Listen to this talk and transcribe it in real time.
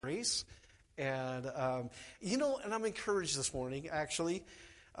grace. And, and I'm encouraged this morning, actually,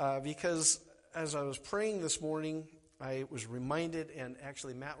 because as I was praying this morning, I was reminded, and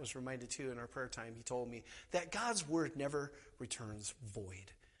actually Matt was reminded too in our prayer time, he told me that God's word never returns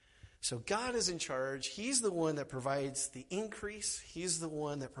void. So God is in charge. He's the one that provides the increase. He's the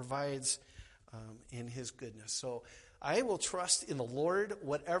one that provides in his goodness. So I will trust in the Lord.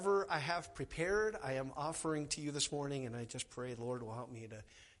 Whatever I have prepared, I am offering to you this morning, and I just pray the Lord will help me to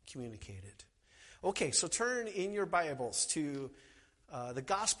communicate it. Okay, so turn in your Bibles to the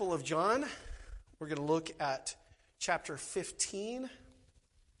Gospel of John. We're going to look at chapter 15,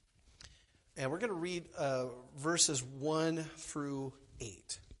 and we're going to read verses 1 through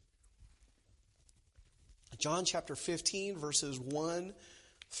 8. John chapter 15, verses 1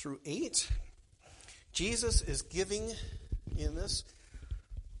 through 8. Jesus is giving in this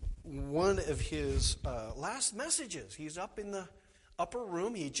one of his last messages. He's up in the upper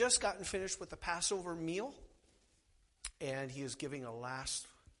room. He had just gotten finished with the Passover meal, and he is giving a last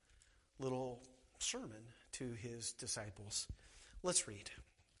little sermon to his disciples. Let's read.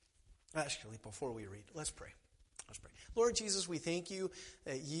 Actually, before we read, let's pray. Let's pray. Lord Jesus, we thank you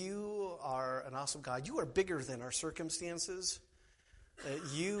that you are an awesome God. You are bigger than our circumstances. That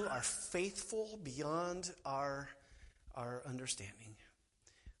you are faithful beyond our understanding.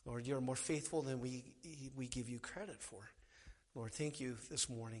 Lord, you are more faithful than we give you credit for. Lord, thank you this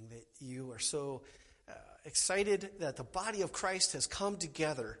morning that you are so excited that the body of Christ has come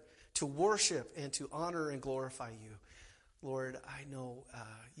together to worship and to honor and glorify you. Lord, I know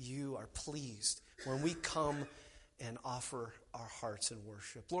you are pleased when we come and offer our hearts in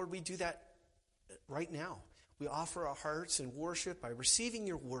worship. Lord, we do that right now. We offer our hearts in worship by receiving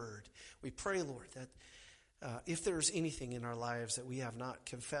your word. We pray, Lord, that if there's anything in our lives that we have not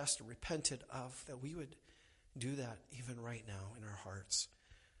confessed or repented of, that we would do that even right now in our hearts.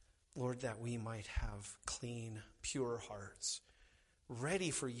 Lord, that we might have clean, pure hearts, ready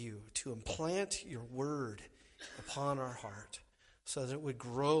for you to implant your word upon our heart so that it would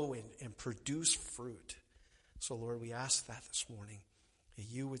grow and produce fruit. So, Lord, we ask that this morning, that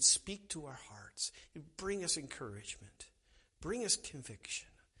you would speak to our hearts. You bring us encouragement. Bring us conviction.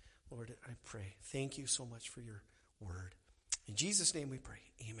 Lord, I pray. Thank you so much for your word. In Jesus' name we pray.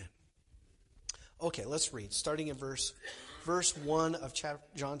 Amen. Okay, let's read. Starting in verse 1 of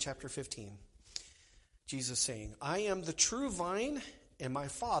John chapter 15. Jesus saying, I am the true vine, and my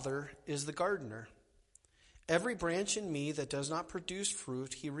Father is the gardener. Every branch in me that does not produce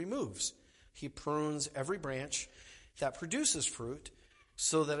fruit, he removes. He prunes every branch that produces fruit,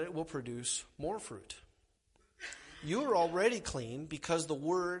 so that it will produce more fruit. You are already clean because the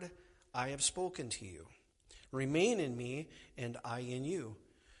word I have spoken to you. Remain in me, and I in you.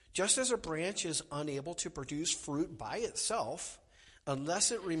 Just as a branch is unable to produce fruit by itself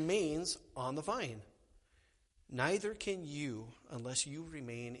unless it remains on the vine, neither can you unless you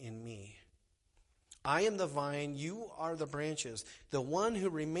remain in me. I am the vine, you are the branches. The one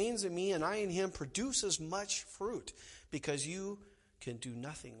who remains in me and I in him produces much fruit, because you can do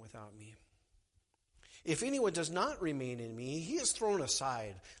nothing without me. If anyone does not remain in me, he is thrown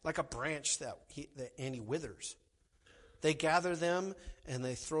aside like a branch that he withers. They gather them and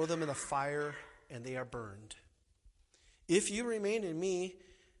they throw them in the fire, and they are burned. If you remain in me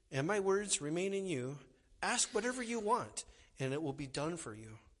and my words remain in you, ask whatever you want, and it will be done for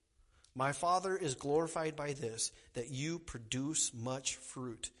you. My Father is glorified by this, that you produce much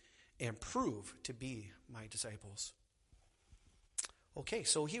fruit and prove to be my disciples. Okay,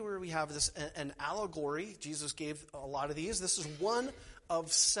 so here we have an allegory. Jesus gave a lot of these. This is one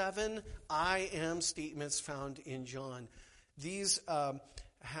of 7 I am statements found in John. These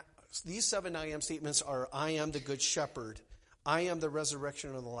 7 I am statements are: I am the good shepherd. I am the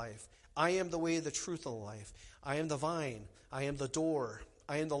resurrection and the life. I am the way, the truth, and the life. I am the vine. I am the door.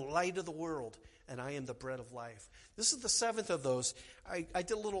 I am the light of the world, and I am the bread of life. This is the 7th of those. I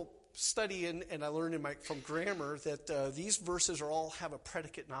did a little study and I learned from grammar that these verses all have a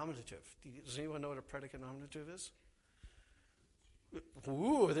predicate nominative. Does anyone know what a predicate nominative is?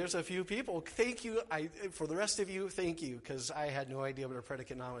 Ooh, there's a few people. Thank you. For the rest of you, thank you, because I had no idea what a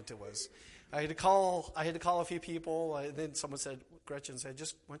predicate nominative was. I had to call a few people, and then someone said, Gretchen said,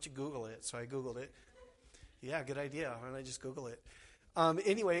 just why don't you Google it? So I Googled it. Yeah, good idea. Why don't I just Google it?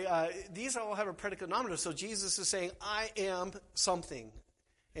 Anyway, these all have a predicate nominative. So Jesus is saying, I am something.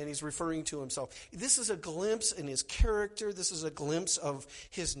 And he's referring to himself. This is a glimpse in his character. This is a glimpse of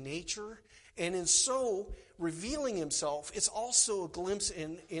his nature. And in so revealing himself, it's also a glimpse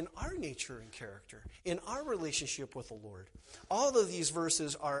in our nature and character, in our relationship with the Lord. All of these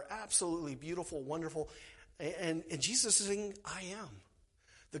verses are absolutely beautiful, wonderful. And Jesus is saying, I am.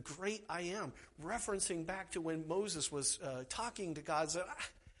 The great I am, referencing back to when Moses was talking to God, said,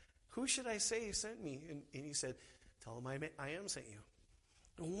 who should I say sent me? And he said, tell him I am sent you.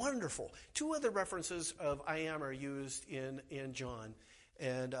 Wonderful. Two other references of I am are used in John,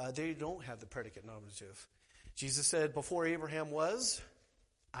 and they don't have the predicate nominative. Jesus said, before Abraham was,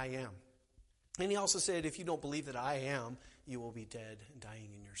 I am. And he also said, if you don't believe that I am, you will be dead and dying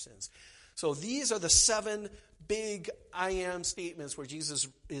in your sins. So these are the 7 big I am statements where Jesus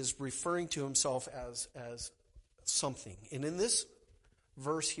is referring to himself as something. And in this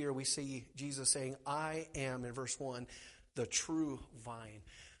verse here, we see Jesus saying, I am, in verse 1, the true vine.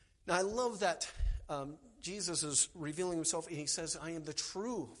 Now, I love that Jesus is revealing himself, and he says, I am the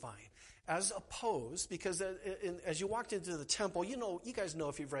true vine. As opposed, because as you walked into the temple, you guys know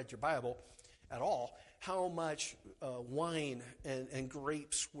if you've read your Bible at all, how much wine and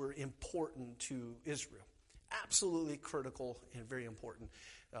grapes were important to Israel. Absolutely critical and very important.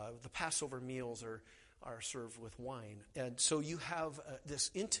 The Passover meals are served with wine. And so you have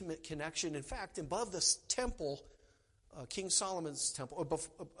this intimate connection. In fact, above this temple, King Solomon's temple,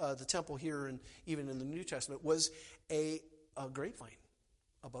 or the temple here and even in the New Testament, was a grapevine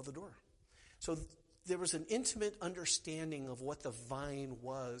above the door. So there was an intimate understanding of what the vine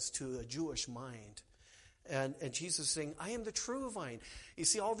was to a Jewish mind. And Jesus is saying, I am the true vine. You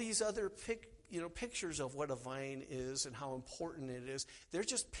see all these other pictures of what a vine is and how important it is. They're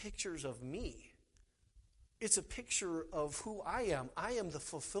just pictures of me. It's a picture of who I am. I am the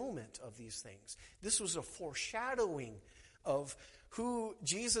fulfillment of these things. This was a foreshadowing of who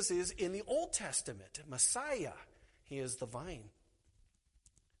Jesus is in the Old Testament. Messiah. He is the vine.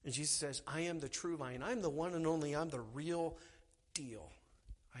 And Jesus says, I am the true vine. I'm the one and only. I'm the real deal.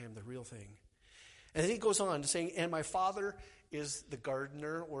 I am the real thing. And then he goes on to saying, and my Father is the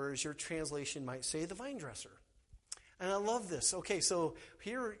gardener, or as your translation might say, the vine dresser. And I love this. Okay, so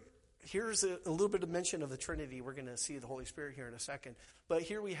here's a little bit of mention of the Trinity. We're going to see the Holy Spirit here in a second. But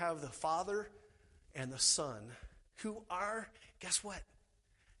here we have the Father and the Son, who are, guess what?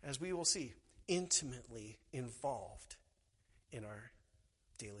 As we will see, intimately involved in our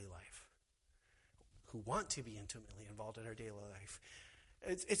daily life. Who want to be intimately involved in our daily life.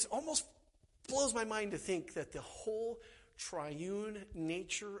 It's almost blows my mind to think that the whole triune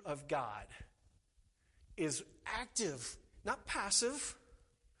nature of God is active, not passive,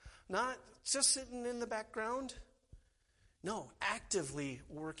 not just sitting in the background. No, actively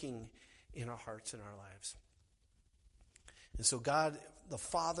working in our hearts and our lives. And so God, the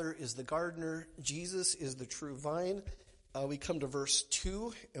Father, is the gardener. Jesus is the true vine. We come to verse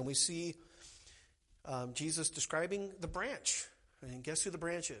 2, and we see Jesus describing the branch. And guess who the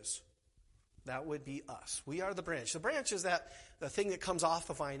branch is? That would be us. We are the branch. The branch is the thing that comes off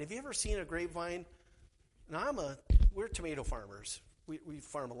the vine. Have you ever seen a grapevine? Now, we're tomato farmers. We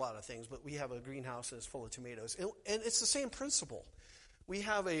farm a lot of things, but we have a greenhouse that's full of tomatoes. And it's the same principle. We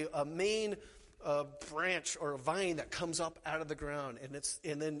have a main branch or a vine that comes up out of the ground,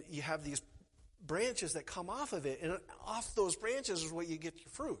 and then you have these branches that come off of it, and off those branches is where you get your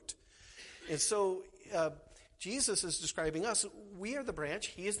fruit. And so Jesus is describing us. We are the branch.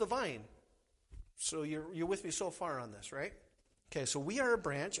 He is the vine. So you're with me so far on this, right? Okay, so we are a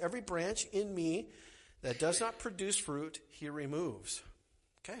branch. Every branch in me that does not produce fruit, he removes.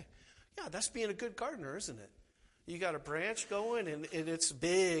 Okay. Yeah, that's being a good gardener, isn't it? You got a branch going, and it's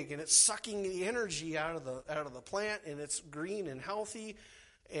big, and it's sucking the energy out of the plant, and it's green and healthy,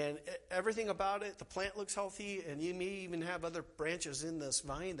 and everything about it, the plant looks healthy, and you may even have other branches in this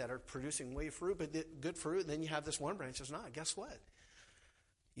vine that are producing way fruit, but good fruit, and then you have this one branch that's not. Guess what?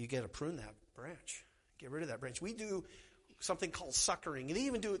 You got to prune that branch. Get rid of that branch. We do something called suckering,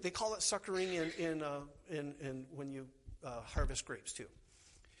 and they call it suckering in when you harvest grapes too.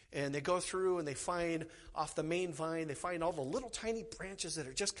 And they go through and they find off the main vine, they find all the little tiny branches that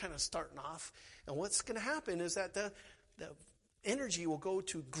are just kind of starting off. And what's going to happen is that the energy will go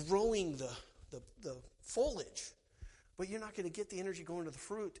to growing the foliage, but you're not going to get the energy going to the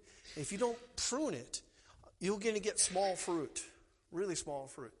fruit. If you don't prune it, you're going to get small fruit, really small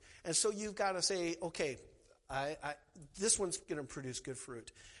fruit. And so you've got to say, okay, this one's going to produce good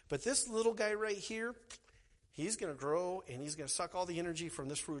fruit. But this little guy right here, he's going to grow, and he's going to suck all the energy from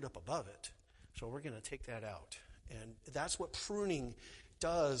this fruit up above it. So we're going to take that out. And that's what pruning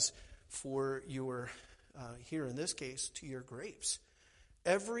does for your, here in this case, to your grapes.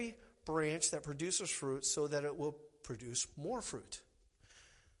 Every branch that produces fruit so that it will produce more fruit.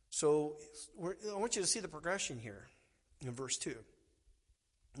 So I want you to see the progression here in verse 2.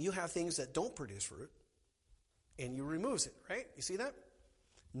 You have things that don't produce fruit, and you remove it, right? You see that?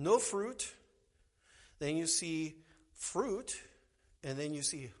 No fruit. Then you see fruit, and then you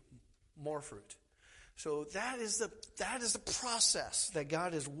see more fruit. So that is the process that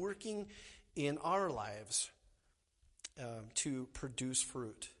God is working in our lives to produce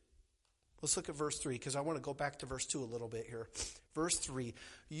fruit. Let's look at verse 3, because I want to go back to verse 2 a little bit here. Verse 3,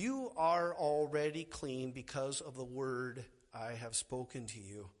 you are already clean because of the word I have spoken to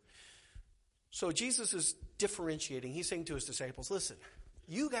you. So Jesus is differentiating. He's saying to his disciples, listen,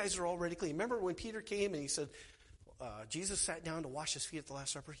 you guys are already clean. Remember when Peter came and he said, Jesus sat down to wash his feet at the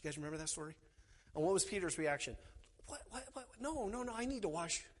Last Supper? You guys remember that story? And what was Peter's reaction? What? No, I need to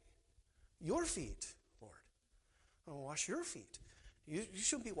wash your feet, Lord. I want to wash your feet. You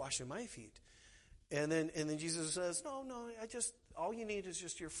shouldn't be washing my feet. And then Jesus says, no, all you need is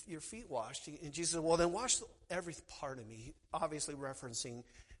just your feet washed. And Jesus said, well, then wash every part of me, obviously referencing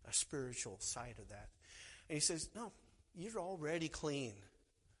a spiritual side of that. And he says, no, you're already clean.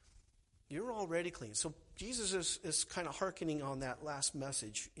 You're already clean. So Jesus is kind of hearkening on that last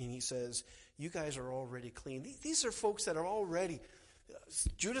message, and he says, you guys are already clean. These are folks that are already,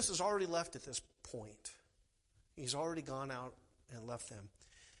 Judas has already left at this point. He's already gone out and left them.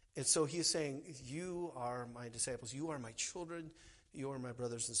 And so he is saying, you are my disciples, you are my children, you are my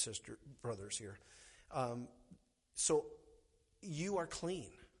brothers and brothers here. So you are clean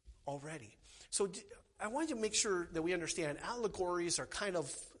already. So I want to make sure that we understand allegories are kind of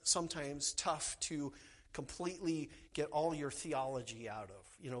sometimes tough to completely get all your theology out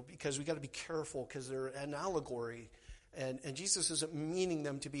of, because we got to be careful because they're an allegory, and Jesus isn't meaning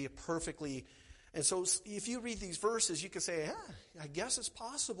them to be perfectly. And so if you read these verses, you can say, I guess it's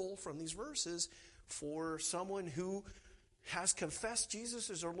possible from these verses for someone who has confessed Jesus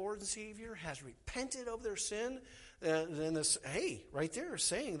as their Lord and Savior, has repented of their sin, then this, right there is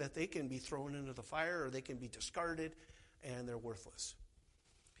saying that they can be thrown into the fire or they can be discarded and they're worthless.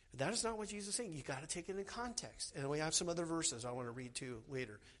 That is not what Jesus is saying. You've got to take it in context. And we have some other verses I want to read to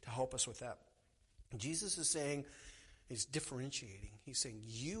later to help us with that. Jesus is saying, he's differentiating. He's saying,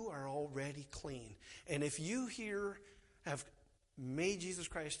 you are already clean. And if you here have made Jesus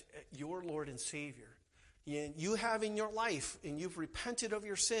Christ your Lord and Savior, you have in your life, and you've repented of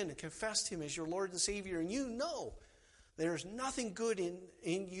your sin and confessed him as your Lord and Savior, and you know there's nothing good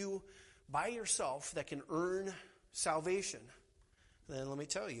in you by yourself that can earn salvation, then let me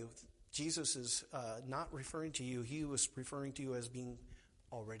tell you, Jesus is not referring to you. He was referring to you as being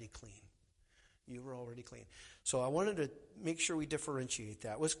already clean. You were already clean. So I wanted to make sure we differentiate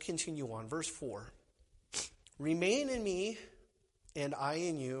that. Let's continue on. Verse 4. Remain in me, and I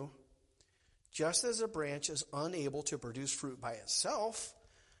in you, just as a branch is unable to produce fruit by itself,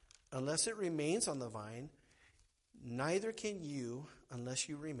 unless it remains on the vine, neither can you unless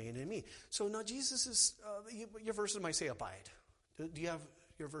you remain in me. So now Jesus is, your verses might say abide. Do you have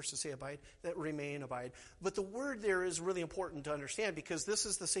your verses say abide? That remain, abide. But the word there is really important to understand because this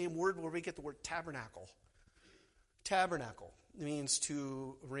is the same word where we get the word tabernacle. Tabernacle means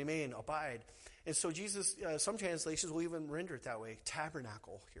to remain, abide. And so Jesus, some translations will even render it that way,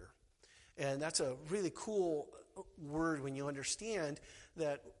 tabernacle here. And that's a really cool word when you understand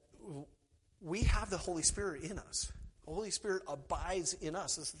that we have the Holy Spirit in us. The Holy Spirit abides in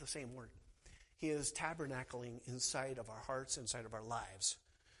us. This is the same word. He is tabernacling inside of our hearts, inside of our lives.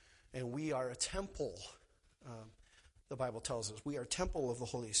 And we are a temple, the Bible tells us. We are a temple of the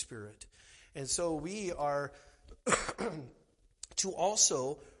Holy Spirit. And so we are to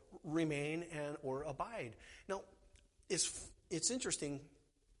also remain and or abide. Now, it's interesting.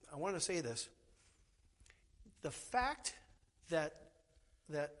 I want to say this. The fact that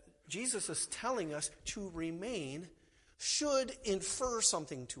Jesus is telling us to remain should infer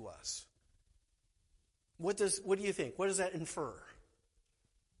something to us. What do you think? What does that infer?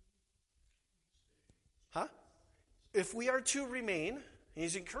 Huh? If we are to remain,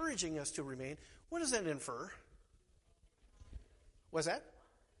 he's encouraging us to remain, what does that infer? What's that?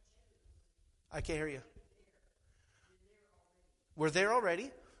 I can't hear you. We're there already,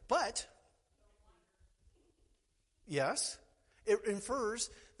 but yes, it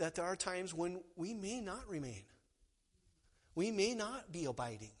infers that there are times when we may not remain. We may not be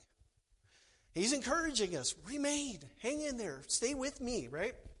abiding. He's encouraging us, remain, hang in there, stay with me,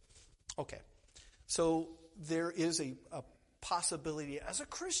 right? Okay, so there is a possibility as a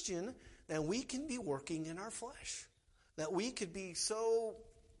Christian that we can be working in our flesh, that we could be so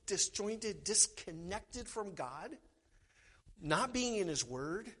disjointed, disconnected from God, not being in his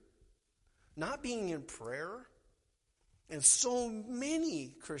word, not being in prayer. And so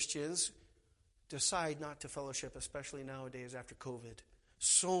many Christians decide not to fellowship, especially nowadays after COVID.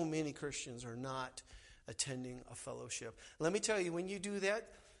 So many Christians are not attending a fellowship. Let me tell you, when you do that,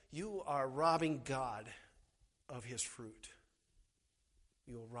 you are robbing God of his fruit.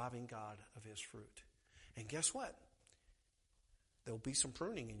 you are robbing God of his fruit. And guess what? There'll be some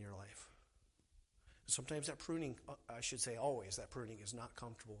pruning in your life. Sometimes that pruning, I should say always, that pruning is not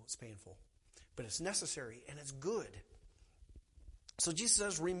comfortable, it's painful. But it's necessary and it's good. So Jesus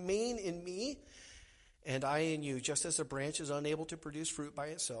says, remain in me and I in you, just as a branch is unable to produce fruit by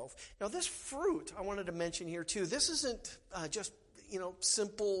itself. Now this fruit, I wanted to mention here too, this isn't just,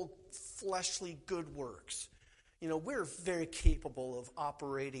 simple fleshly good works. We're very capable of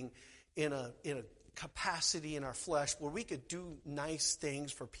operating in a capacity in our flesh where we could do nice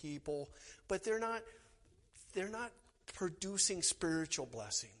things for people, but they're not producing spiritual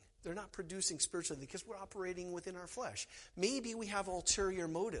blessing. They're not producing spiritually because we're operating within our flesh. Maybe we have ulterior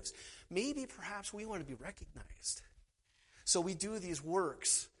motives. Maybe perhaps we want to be recognized. So we do these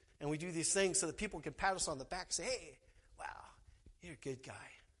works and we do these things so that people can pat us on the back and say, hey, wow, you're a good guy.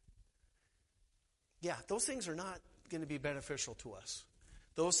 Yeah, those things are not going to be beneficial to us.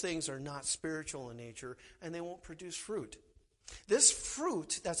 Those things are not spiritual in nature and they won't produce fruit. This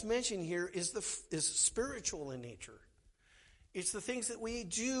fruit that's mentioned here is spiritual in nature. It's the things that we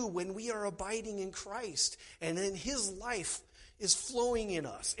do when we are abiding in Christ. And then his life is flowing in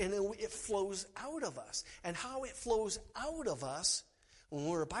us. And then it flows out of us. And how it flows out of us when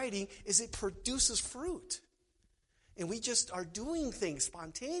we're abiding is it produces fruit. And we just are doing things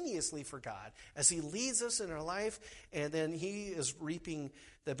spontaneously for God as he leads us in our life. And then he is reaping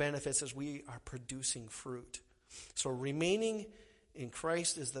the benefits as we are producing fruit. So remaining in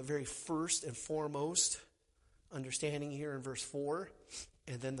Christ is the very first and foremost understanding here in verse 4,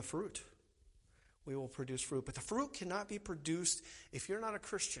 and then the fruit. We will produce fruit. But the fruit cannot be produced if you're not a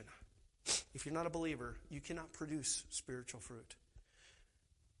Christian. If you're not a believer, you cannot produce spiritual fruit.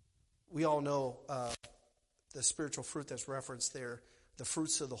 We all know the spiritual fruit that's referenced there. The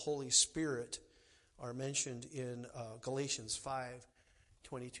fruits of the Holy Spirit are mentioned in Galatians 5,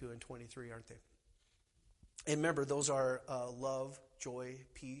 22 and 23, aren't they? And remember, those are love, joy,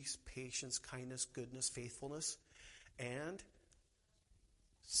 peace, patience, kindness, goodness, faithfulness, and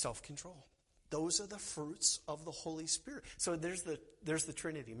self-control. Those are the fruits of the Holy Spirit. So there's the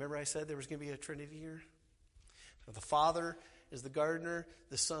Trinity. Remember I said there was going to be a Trinity here? So the Father is the gardener,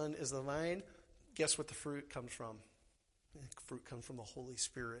 the Son is the vine. Guess what the fruit comes from? The fruit comes from the Holy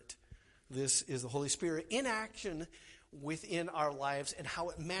Spirit. This is the Holy Spirit in action within our lives and how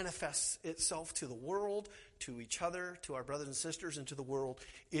it manifests itself to the world, to each other, to our brothers and sisters, and to the world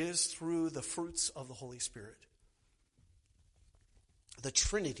is through the fruits of the Holy Spirit. The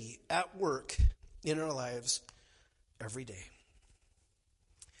Trinity at work in our lives every day.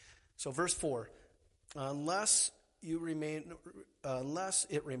 So verse 4, unless it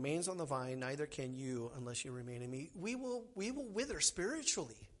remains on the vine, neither can you unless you remain in me. We will wither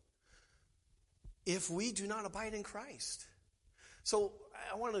spiritually if we do not abide in Christ. So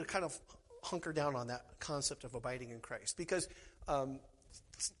I want to kind of hunker down on that concept of abiding in Christ because I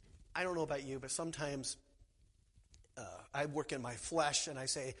don't know about you, but sometimes I work in my flesh and I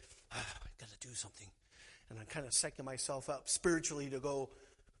say, I've got to do something. And I'm kind of psyching myself up spiritually to go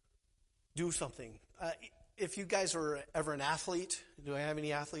do something. If you guys are ever an athlete, do I have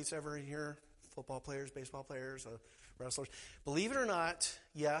any athletes ever in here? Football players, baseball players, wrestlers? Believe it or not,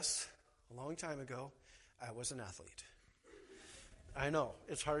 yes, a long time ago, I was an athlete. I know,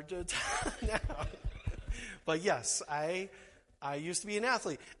 it's hard to tell now. But yes, I used to be an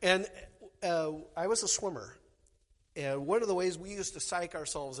athlete. And I was a swimmer. And one of the ways we used to psych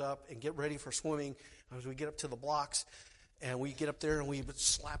ourselves up and get ready for swimming was we get up to the blocks and we get up there and we would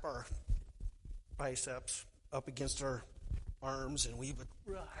slap our biceps up against our arms and we would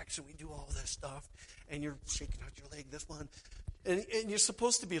relax and we do all this stuff. And you're shaking out your leg, this one. And you're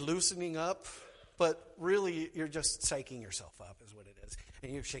supposed to be loosening up, but really you're just psyching yourself up is what it is.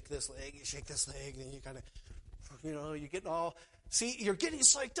 And you shake this leg, and you kind of, you're getting all, you're getting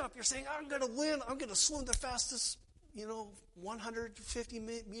psyched up. You're saying, I'm going to win. I'm going to swim the fastest, 150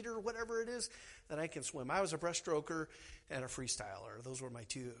 meter, whatever it is, that I can swim. I was a breaststroker and a freestyler. Those were my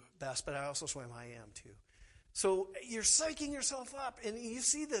two best, but I also swam IM too. So you're psyching yourself up, and you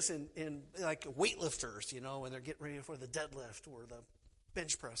see this in like weightlifters, when they're getting ready for the deadlift or the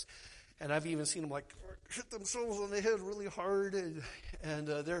bench press. And I've even seen them like hit themselves on the head really hard, and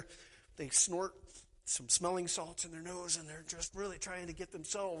they snort some smelling salts in their nose, and they're just really trying to get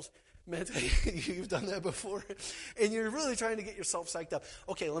themselves mentally. You've done that before, and you're really trying to get yourself psyched up.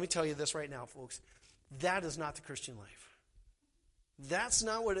 Okay, let me tell you this right now, folks. That is not the Christian life. That's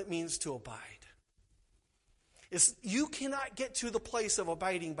not what it means to abide. You cannot get to the place of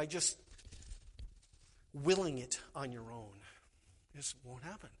abiding by just willing it on your own. This won't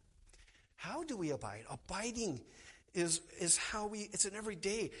happen. How do we abide? Abiding is how it's an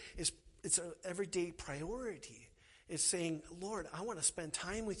everyday, it's an everyday priority. It's saying, Lord, I want to spend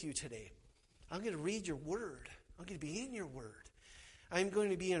time with you today. I'm going to read your word. I'm going to be in your word. I'm going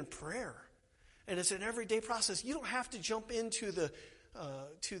to be in prayer. And it's an everyday process. You don't have to jump into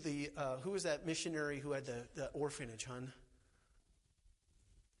who was that missionary who had the orphanage, hon?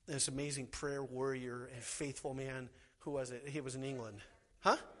 This amazing prayer warrior and faithful man. Who was it? He was in England.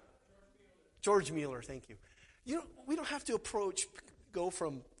 Huh? George Mueller, thank you. We don't have to go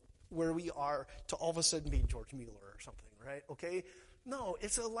from where we are to all of a sudden being George Mueller or something, right? Okay? No,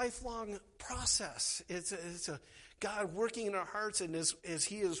 it's a lifelong process. It's a God working in our hearts, and as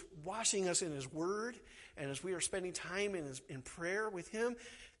He is washing us in His Word, and as we are spending time in prayer with Him,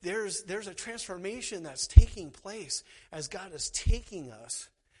 there's a transformation that's taking place as God is taking us,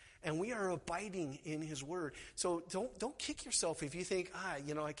 and we are abiding in His Word. So don't kick yourself if you think,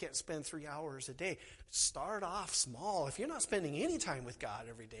 I can't spend 3 hours a day. Start off small. If you're not spending any time with God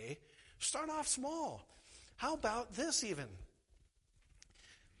every day, start off small. How about this even?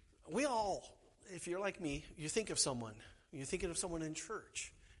 We all, if you're like me, you think of someone. You're thinking of someone in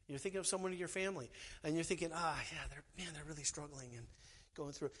church. You're thinking of someone in your family. And you're thinking, they're really struggling and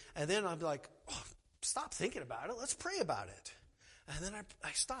going through. And then I'm like, stop thinking about it. Let's pray about it. And then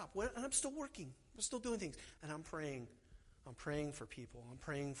I stop. And I'm still working. I'm still doing things. And I'm praying. I'm praying for people. I'm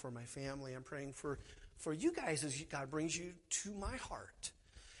praying for my family. I'm praying for you guys as God brings you to my heart.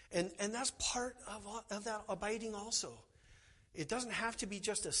 And that's part of that abiding also. It doesn't have to be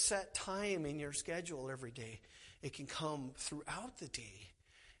just a set time in your schedule every day. It can come throughout the day.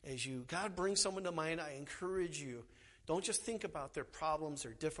 As God brings someone to mind, I encourage you, don't just think about their problems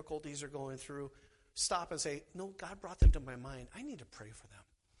or difficulties they're going through. Stop and say, no, God brought them to my mind. I need to pray for them.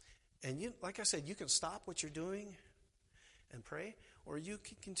 And like I said, you can stop what you're doing and pray, or you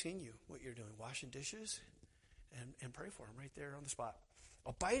can continue what you're doing, washing dishes, and pray for them right there on the spot.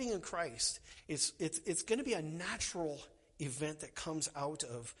 Abiding in Christ, it's going to be a natural event that comes out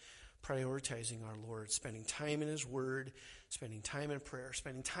of prioritizing our Lord, spending time in His Word, spending time in prayer,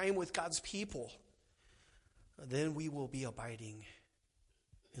 spending time with God's people. Then we will be abiding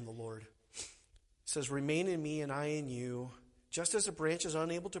in the Lord. It says, remain in me and I in you, just as a branch is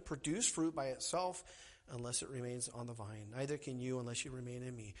unable to produce fruit by itself unless it remains on the vine. Neither can you unless you remain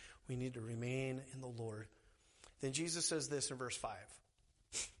in me. We need to remain in the Lord. Then Jesus says this in verse 5.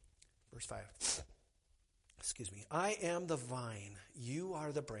 Verse 5. Excuse me. I am the vine. You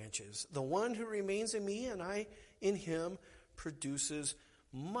are the branches. The one who remains in me and I in him produces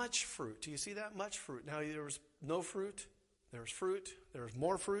much fruit. Do you see that? Much fruit. Now there was no fruit. There was fruit. There was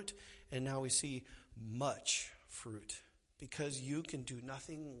more fruit. And now we see much fruit. Because you can do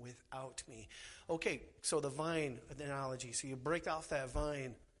nothing without me. Okay, so the vine analogy. So you break off that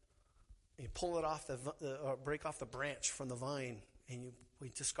vine. You pull it off break off the branch from the vine. And we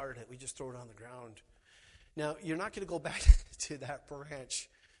discard it. We just throw it on the ground. Now, you're not going to go back to that branch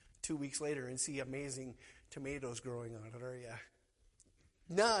 2 weeks later and see amazing tomatoes growing on it, are you?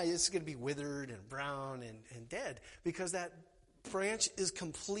 No, it's going to be withered and brown and dead because that branch is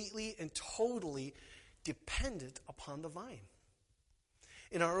completely and totally dependent upon the vine.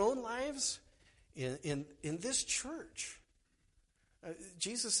 In our own lives, in this church,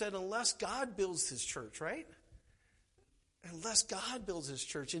 Jesus said, unless God builds His church, right? Unless God builds His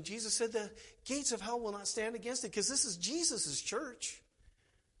church. And Jesus said the gates of hell will not stand against it because this is Jesus' church.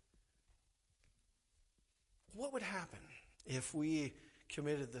 What would happen if we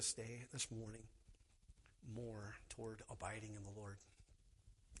committed this morning, more toward abiding in the Lord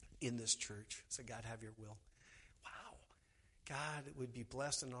in this church? So God, have your will. Wow. God would be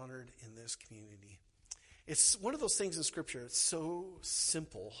blessed and honored in this community. It's one of those things in Scripture. It's so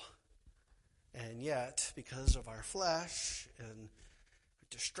simple. And yet, because of our flesh and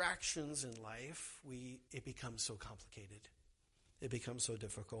distractions in life, it becomes so complicated. It becomes so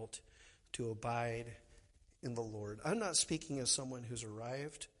difficult to abide in the Lord. I'm not speaking as someone who's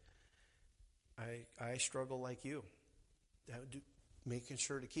arrived. I struggle like you. Making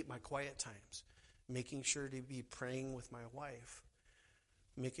sure to keep my quiet times. Making sure to be praying with my wife.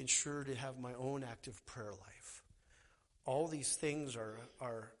 Making sure to have my own active prayer life. All these things are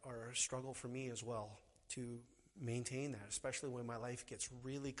a struggle for me as well to maintain that, especially when my life gets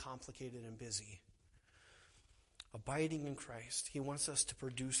really complicated and busy. Abiding in Christ. He wants us to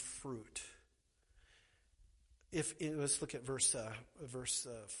produce fruit. Let's look at verse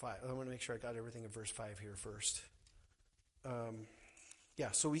 5. I want to make sure I got everything in verse 5 here first.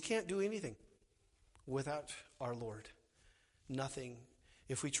 So we can't do anything without our Lord. Nothing.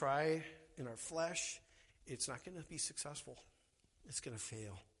 If we try in our flesh, it's not going to be successful. It's going to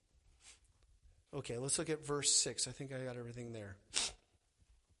fail. Okay, let's look at verse 6. I think I got everything there.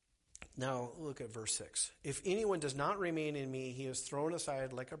 Now, look at verse 6. If anyone does not remain in me, he is thrown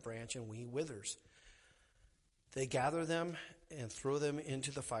aside like a branch and he withers. They gather them and throw them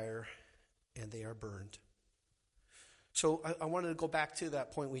into the fire, and they are burned. So I wanted to go back to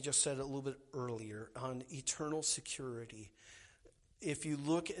that point we just said a little bit earlier on eternal security. If you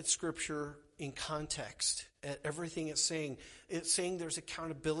look at Scripture in context, at everything it's saying there's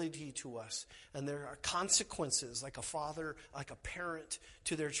accountability to us. And there are consequences, like a father, like a parent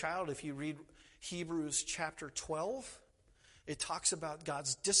to their child. If you read Hebrews chapter 12, it talks about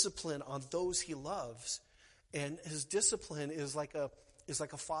God's discipline on those he loves. And his discipline is like a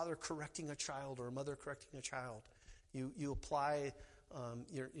father correcting a child or a mother correcting a child. You apply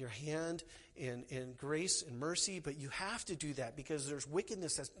your hand in grace and mercy, but you have to do that because there's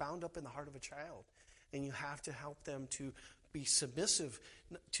wickedness that's bound up in the heart of a child. And you have to help them to be submissive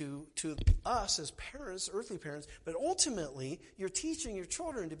to us as parents, earthly parents, but ultimately you're teaching your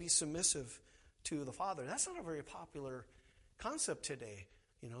children to be submissive to the Father. That's not a very popular concept today.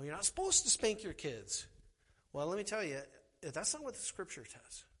 You're not supposed to spank your kids. Well, let me tell you, that's not what the Scripture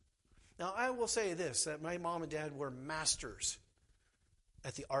says. Now, I will say this, that my mom and dad were masters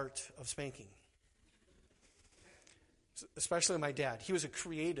at the art of spanking. Especially my dad. He was a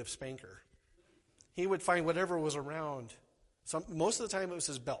creative spanker. He would find whatever was around. Most of the time it was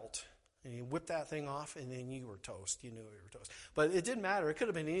his belt. And he whipped that thing off, and then you were toast. You knew you were toast. But it didn't matter. It could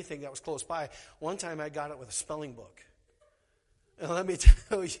have been anything that was close by. One time I got it with a spelling book. And let me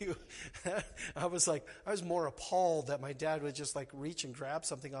tell you, I was more appalled that my dad would just reach and grab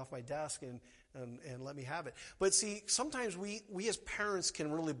something off my desk and let me have it. But see, sometimes we as parents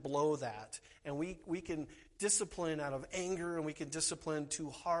can really blow that. And we can discipline out of anger, and we can discipline too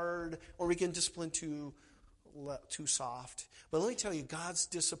hard, or we can discipline too soft. But let me tell you, God's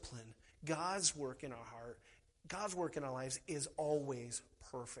discipline, God's work in our heart, God's work in our lives is always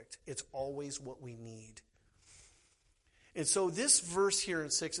perfect. It's always what we need. And so this verse here in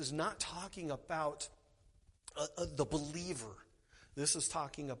 6 is not talking about the believer. This is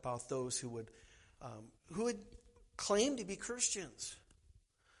talking about those who would claim to be Christians,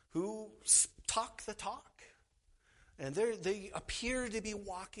 who talk the talk, and they appear to be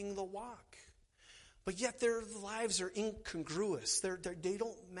walking the walk, but yet their lives are incongruous. They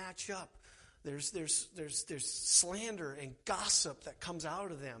don't match up. There's slander and gossip that comes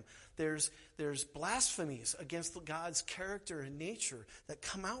out of them. There's blasphemies against God's character and nature that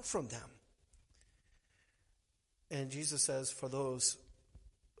come out from them. And Jesus says, for those,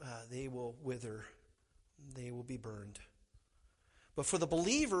 they will wither. They will be burned. But for the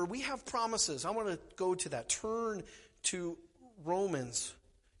believer, we have promises. I want to go to that. Turn to Romans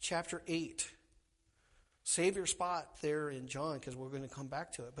chapter 8. Save your spot there in John because we're going to come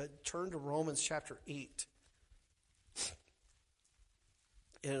back to it. But turn to Romans chapter 8.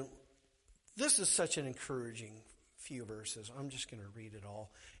 And this is such an encouraging few verses. I'm just going to read it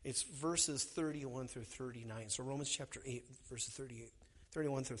all. It's verses 31 through 39. So Romans chapter 8, verses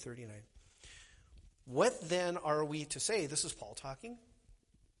 31 through 39. What then are we to say? This is Paul talking.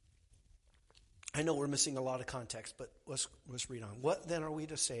 I know we're missing a lot of context, but let's read on. What then are we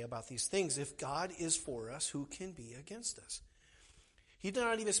to say about these things? If God is for us, who can be against us? He did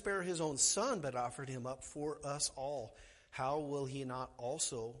not even spare his own son, but offered him up for us all. How will he not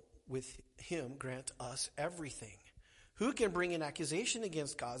also with him grant us everything? Who can bring an accusation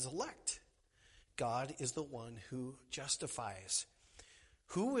against God's elect? God is the one who justifies.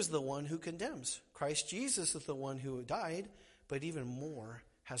 Who is the one who condemns? Christ Jesus is the one who died, but even more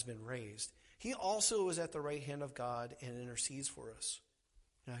has been raised. He also is at the right hand of God and intercedes for us.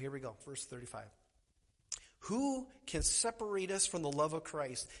 Now here we go, verse 35. Who can separate us from the love of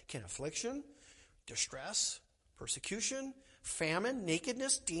Christ? Can affliction, distress, persecution, famine,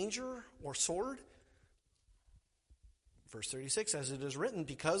 nakedness, danger, or sword? Verse 36, as it is written,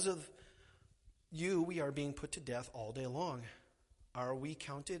 because of you we are being put to death all day long. Are we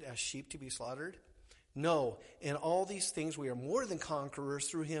counted as sheep to be slaughtered? No, in all these things we are more than conquerors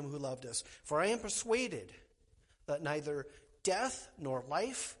through him who loved us. For I am persuaded that neither death, nor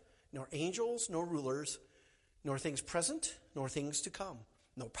life, nor angels, nor rulers, nor things present, nor things to come,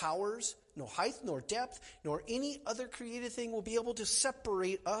 no powers, no height, nor depth, nor any other created thing will be able to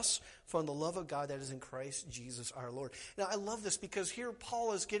separate us from the love of God that is in Christ Jesus our Lord. Now I love this because here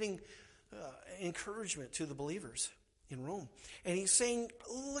Paul is getting encouragement to the believers in Rome. And he's saying,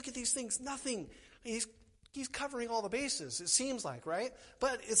 look at these things, nothing. He's covering all the bases, it seems like, right?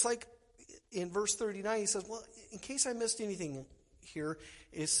 But it's like in verse 39, he says, well, in case I missed anything here,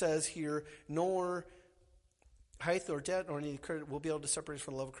 it says here, nor height or depth or any credit will be able to separate us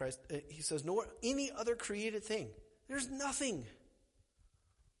from the love of Christ. He says, nor any other created thing. There's nothing.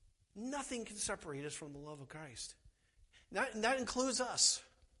 Nothing can separate us from the love of Christ. And that includes us.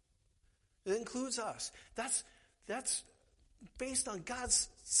 It includes us. That's based on God's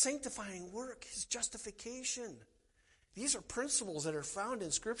sanctifying work, his justification. These are principles that are found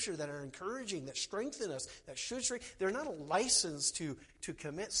in Scripture that are encouraging, that strengthen us, that should strengthen. They're not a license to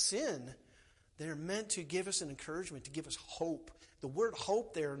commit sin. They're meant to give us an encouragement, to give us hope. The word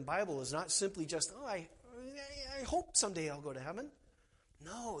hope there in the Bible is not simply just, I hope someday I'll go to heaven.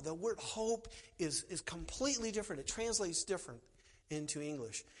 No, the word hope is completely different. It translates different into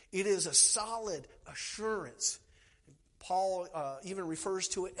English. It is a solid assurance. Paul even refers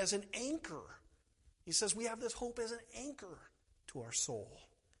to it as an anchor. He says we have this hope as an anchor to our soul.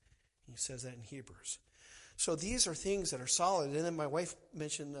 He says that in Hebrews. So these are things that are solid. And then my wife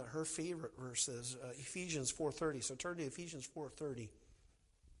mentioned her favorite verse is Ephesians 4:30. So turn to Ephesians 4:30.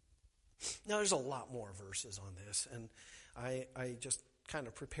 Now there's a lot more verses on this. And I just kind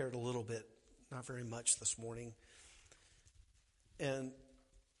of prepared a little bit, not very much this morning. And,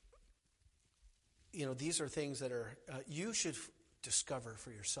 these are things that are you should discover for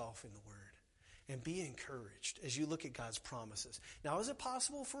yourself in the Word. And be encouraged as you look at God's promises. Now, is it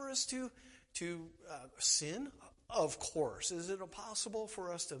possible for us to sin? Of course. Is it possible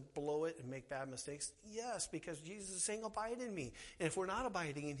for us to blow it and make bad mistakes? Yes, because Jesus is saying, abide in me. And if we're not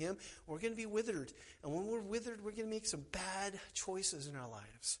abiding in him, we're going to be withered. And when we're withered, we're going to make some bad choices in our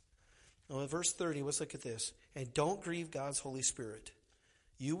lives. Now, in verse 30, let's look at this. And don't grieve God's Holy Spirit.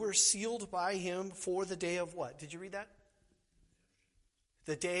 You were sealed by him for the day of what? Did you read that?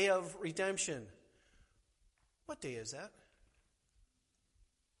 The day of redemption. What day is that?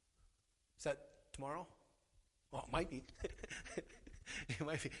 Is that tomorrow? Well, it might be. It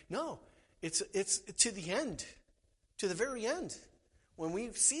might be. No, it's to the end, to the very end. When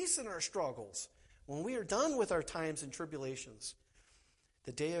we cease in our struggles, when we are done with our times and tribulations,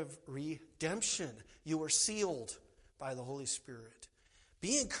 the day of redemption, you are sealed by the Holy Spirit.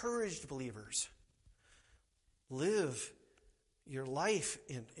 Be encouraged, believers. Live your life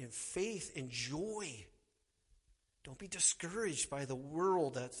in faith and joy. Don't be discouraged by the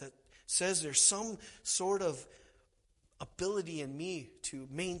world that says there's some sort of ability in me to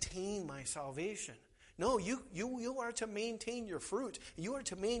maintain my salvation. No, you are to maintain your fruit. You are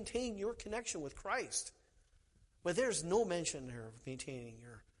to maintain your connection with Christ. But there's no mention there of maintaining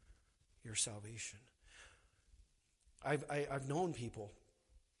your salvation. I've known people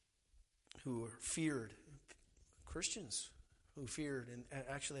who feared, Christians who feared, and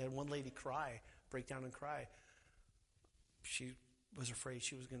actually had one lady break down and cry. She was afraid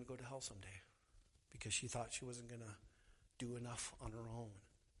she was going to go to hell someday because she thought she wasn't going to do enough on her own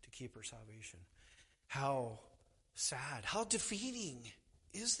to keep her salvation. How sad, how defeating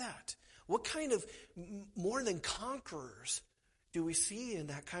is that? What kind of more than conquerors do we see in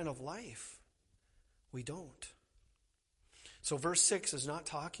that kind of life? We don't. So verse 6 is not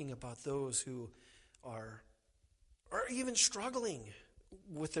talking about those who are even struggling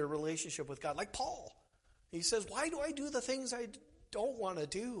with their relationship with God, like Paul. He says, why do I do the things I don't want to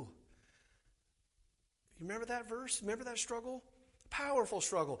do? You remember that verse? Remember that struggle? Powerful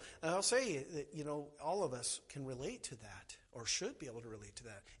struggle. And I'll say that, all of us can relate to that, or should be able to relate to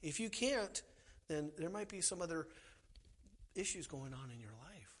that. If you can't, then there might be some other issues going on in your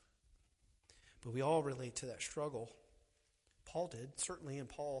life. But we all relate to that struggle. Paul did, certainly, and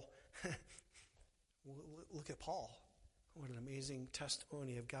Paul, look at Paul. What an amazing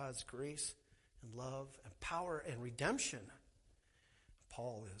testimony of God's grace and love and power and redemption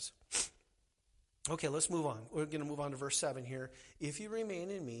Paul is. Okay, let's move on. We're going to move on to verse 7 here. If you remain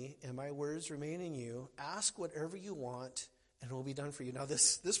in me and my words remain in you, ask whatever you want and it will be done for you. Now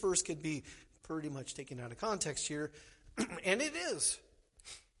this verse could be pretty much taken out of context here, and it is.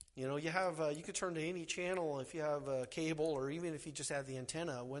 You could turn to any channel if you have cable, or even if you just have the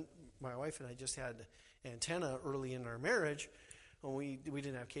antenna. When my wife and I just had antenna early in our marriage, when we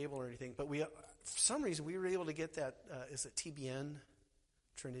didn't have cable or anything, but for some reason we were able to get that. Is it TBN,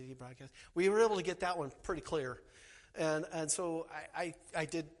 Trinity Broadcast? We were able to get that one pretty clear, and so I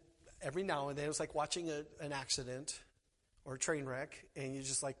did every now and then. It was like watching an accident or a train wreck, and you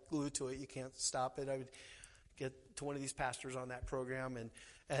just like glued to it. You can't stop it. I would get to one of these pastors on that program, and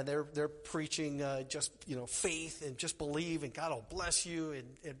they're preaching just faith and just believe, and God will bless you,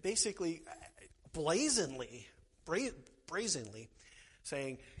 and basically brazenly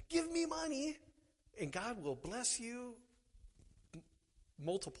saying, give me money and God will bless you,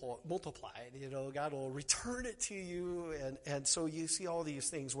 multiply it, God will return it to you. And so you see all these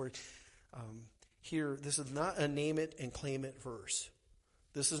things where Here, this is not a name it and claim it verse.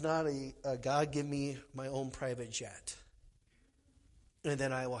 This is not a God give me my own private jet. And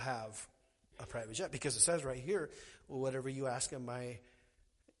then I will have a private jet. Because it says right here, whatever you ask in my,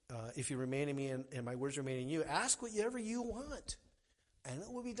 if you remain in me and my words remain in you, ask whatever you want. And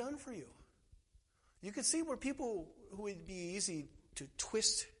it will be done for you. You can see where people who would be easy to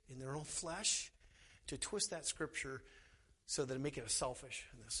twist in their own flesh, to twist that scripture so that it make it a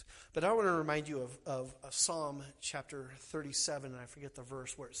selfishness. But I want to remind you of Psalm chapter 37, and I forget the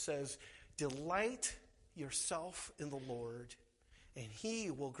verse, where it says, delight yourself in the Lord, and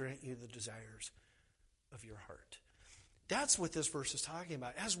he will grant you the desires of your heart. That's what this verse is talking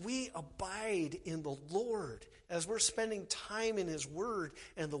about. As we abide in the Lord, as we're spending time in his word,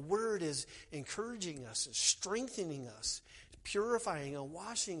 and the word is encouraging us, strengthening us, purifying and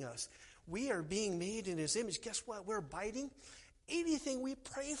washing us, we are being made in his image. Guess what? We're abiding. Anything we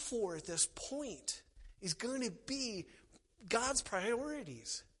pray for at this point is going to be God's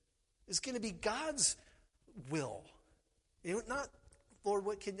priorities. It's going to be God's will. Not, Lord,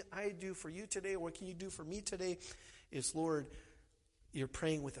 what can I do for you today? Or what can you do for me today? It's, Lord, you're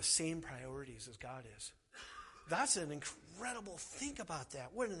praying with the same priorities as God is. That's an incredible, think about that.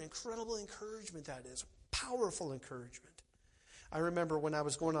 What an incredible encouragement that is. Powerful encouragement. I remember when I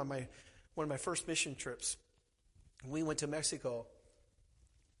was going on one of my first mission trips, we went to Mexico.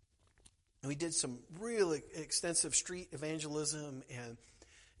 And we did some really extensive street evangelism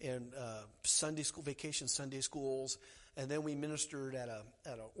and Sunday school, vacation Sunday schools. And then we ministered at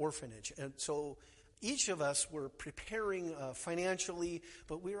an orphanage. And so each of us were preparing financially,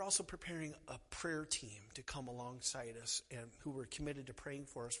 but we were also preparing a prayer team to come alongside us and who were committed to praying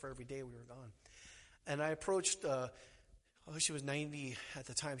for us for every day we were gone. And I approached, she was 90 at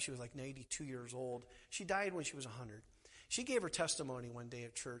the time. She was like 92 years old. She died when she was 100. She gave her testimony one day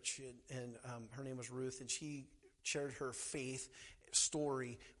at church, and her name was Ruth, and she shared her faith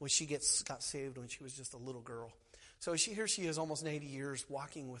story when she got saved when she was just a little girl. So here she is, almost 90 years,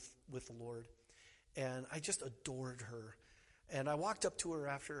 walking with the Lord. And I just adored her. And I walked up to her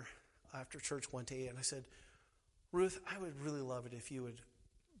after church one day, and I said, Ruth, I would really love it if you would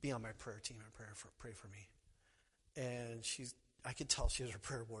be on my prayer team and pray for me. And I could tell she was a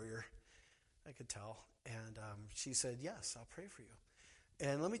prayer warrior. I could tell. And she said, yes, I'll pray for you.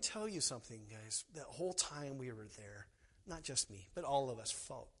 And let me tell you something, guys. That whole time we were there, not just me, but all of us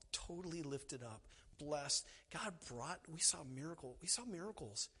felt totally lifted up, blessed. We saw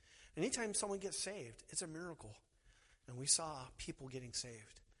miracles. Anytime someone gets saved, it's a miracle. And we saw people getting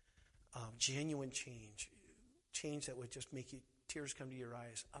saved. Genuine change that would just make tears come to your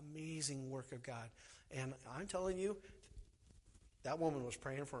eyes. Amazing work of God. And I'm telling you, that woman was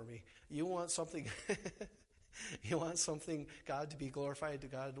praying for me. You want something, God to be glorified, to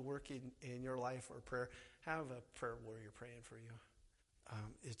God to work in your life or prayer, have a prayer warrior praying for you.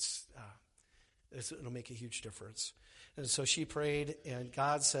 It'll make a huge difference. And so she prayed, and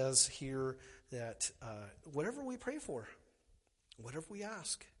God says here that whatever we pray for, whatever we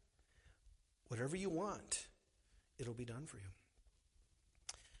ask, whatever you want, it'll be done for you.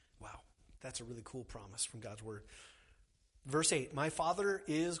 Wow, that's a really cool promise from God's word. Verse 8, my Father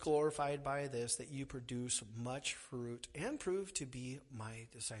is glorified by this, that you produce much fruit and prove to be my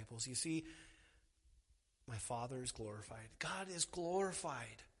disciples. You see, my Father is glorified. God is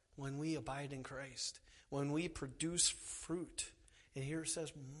glorified when we abide in Christ, when we produce fruit. And here it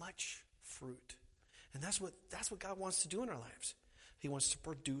says much fruit. And that's what God wants to do in our lives. He wants to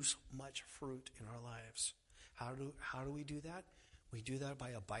produce much fruit in our lives. How do we do that? We do that by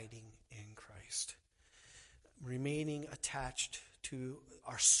abiding in Christ. Remaining attached to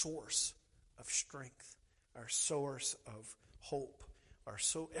our source of strength, our source of hope.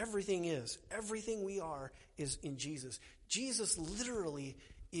 Everything we are is in Jesus. Jesus literally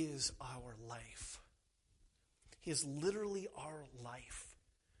is our life. He is literally our life.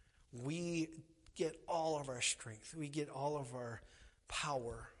 We get all of our strength. We get all of our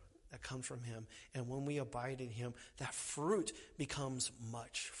power that comes from him. And when we abide in him, that fruit becomes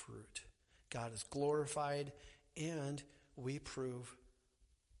much fruit. God is glorified, and we prove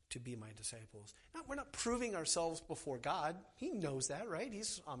to be my disciples. Now, we're not proving ourselves before God. He knows that, right?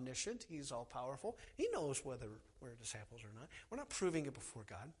 He's omniscient. He's all-powerful. He knows whether we're disciples or not. We're not proving it before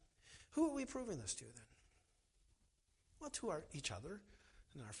God. Who are we proving this to then? Well, to each other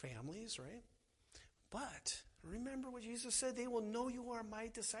and our families, right? But remember what Jesus said. They will know you are my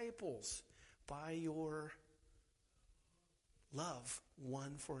disciples by your love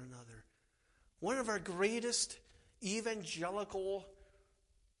one for another. One of our greatest evangelical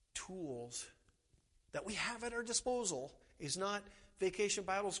tools that we have at our disposal is not Vacation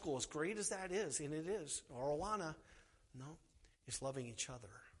Bible School, as great as that is, and it is, or Awana, no, it's loving each other.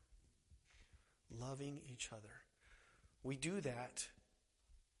 Loving each other. We do that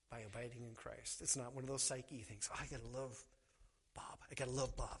by abiding in Christ. It's not one of those psyche things. Oh, I got to love Bob. I got to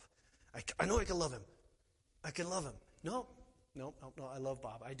love Bob. I know I can love him. I can love him. No, I love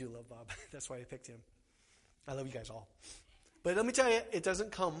Bob. I do love Bob. That's why I picked him. I love you guys all. But let me tell you, it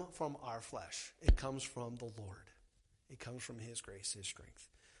doesn't come from our flesh. It comes from the Lord. It comes from His grace, His strength.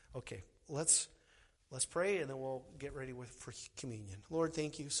 Okay, let's pray, and then we'll get ready for communion. Lord,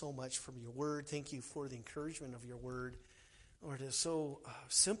 thank you so much for your word. Thank you for the encouragement of your word. Lord, it is so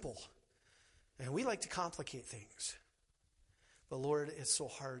simple. And we like to complicate things. But Lord, it's so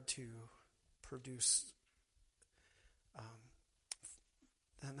hard to produce,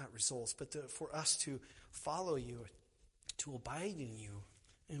 not results, but for us to follow you, to abide in you.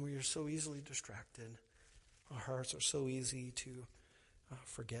 And we are so easily distracted. Our hearts are so easy to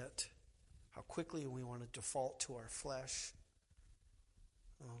forget how quickly we want to default to our flesh.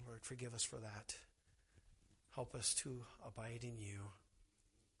 Oh, Lord, forgive us for that. Help us to abide in you,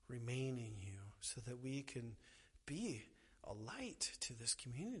 remain in you, so that we can be a light to this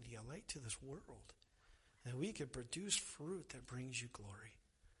community, a light to this world, that we can produce fruit that brings you glory.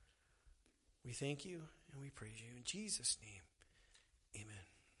 We thank you and we praise you in Jesus' name.